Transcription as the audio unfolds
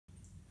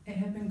It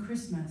had been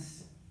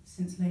Christmas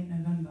since late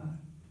November.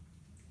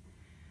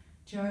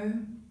 Joe,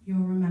 you'll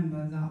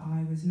remember that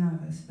I was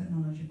nervous but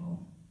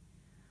knowledgeable.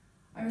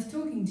 I was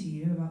talking to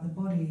you about the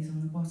bodies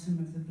on the bottom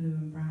of the blue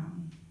and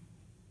brown.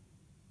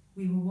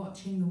 We were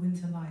watching the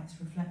winter lights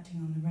reflecting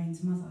on the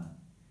rain's mother.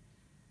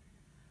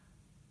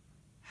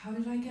 How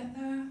did I get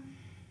there?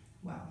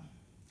 Well,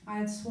 I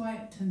had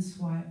swiped and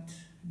swiped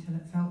until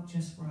it felt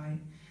just right.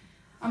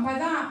 And by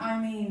that, I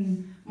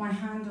mean my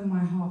hand and my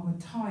heart were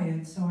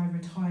tired, so I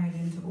retired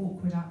into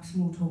awkward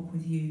small talk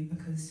with you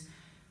because,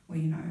 well,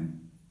 you know,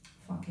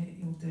 fuck it,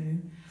 you'll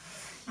do.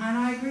 And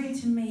I agreed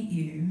to meet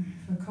you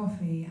for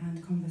coffee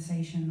and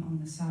conversation on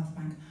the South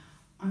Bank.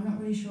 I'm not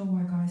really sure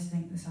why guys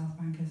think the South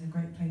Bank is a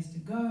great place to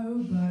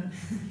go, but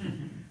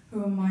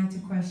who am I to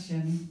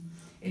question?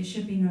 It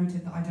should be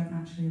noted that I don't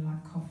actually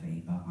like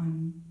coffee, but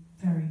I'm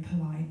very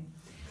polite.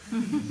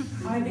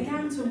 I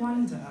began to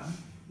wonder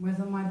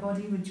whether my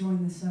body would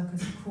join the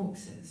circus of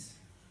corpses,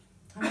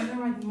 and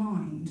whether I'd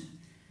mind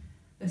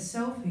the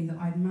selfie that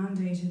I'd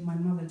mandated my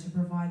mother to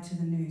provide to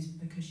the news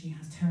because she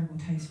has terrible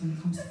taste when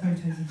it comes to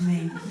photos of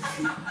me,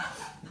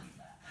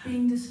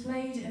 being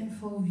displayed in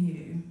full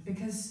view,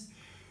 because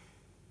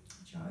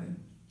Joe,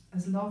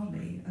 as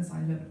lovely as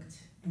I looked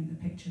in the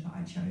picture that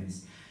I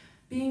chose,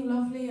 being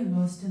lovely and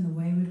lost in the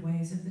wayward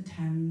waves of the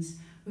Thames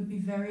would be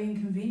very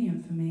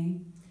inconvenient for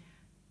me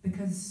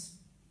because,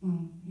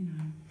 well, you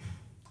know,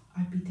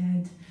 I'd be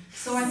dead.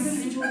 So I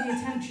couldn't enjoy the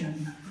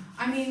attention.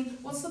 I mean,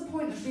 what's the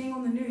point of being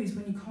on the news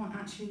when you can't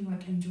actually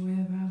like enjoy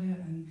about it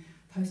and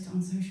post it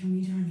on social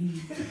media? I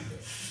mean,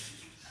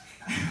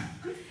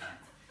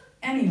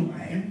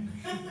 anyway,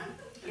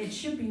 it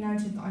should be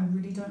noted that I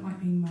really don't like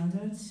being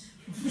murdered.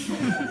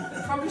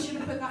 Probably should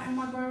have put that in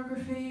my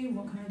biography.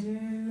 What can I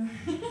do?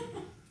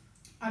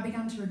 I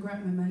began to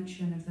regret my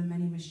mention of the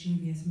many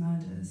mischievous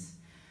murders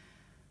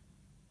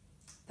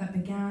that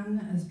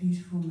began as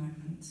beautiful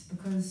moments,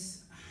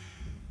 because,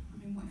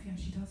 I mean, what if he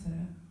actually does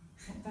it?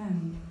 What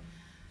then?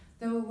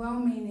 There were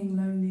well-meaning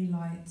lonely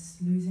lights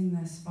losing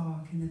their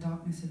spark in the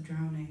darkness of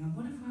drowning, and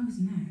what if I was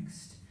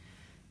next?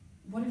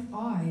 What if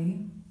I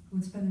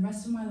would spend the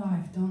rest of my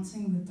life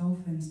dancing with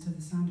dolphins to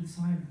the sound of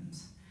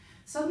sirens?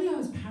 Suddenly I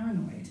was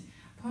paranoid,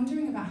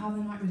 pondering about how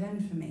the night would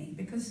end for me,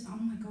 because, oh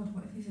my god,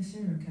 what if he's a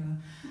serial killer?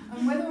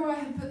 And whether I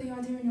had put the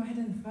idea in your head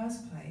in the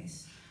first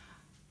place,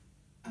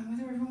 and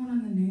whether everyone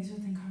on the news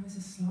would think I was a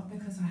slut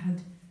because I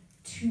had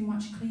too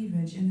much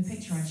cleavage in the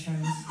picture I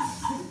chose.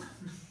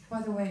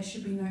 By the way, it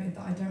should be noted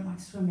that I don't like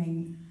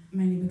swimming,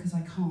 mainly because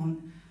I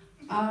can't.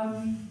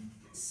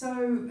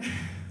 So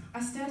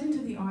I stared into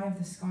the eye of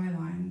the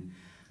skyline,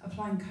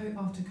 applying coat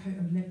after coat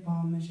of lip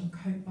balm as your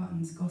coat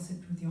buttons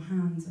gossiped with your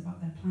hands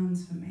about their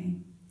plans for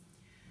me.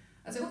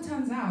 As it all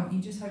turns out,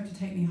 you just hoped to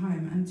take me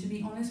home, and to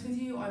be honest with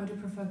you, I would have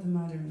preferred the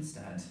murder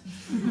instead.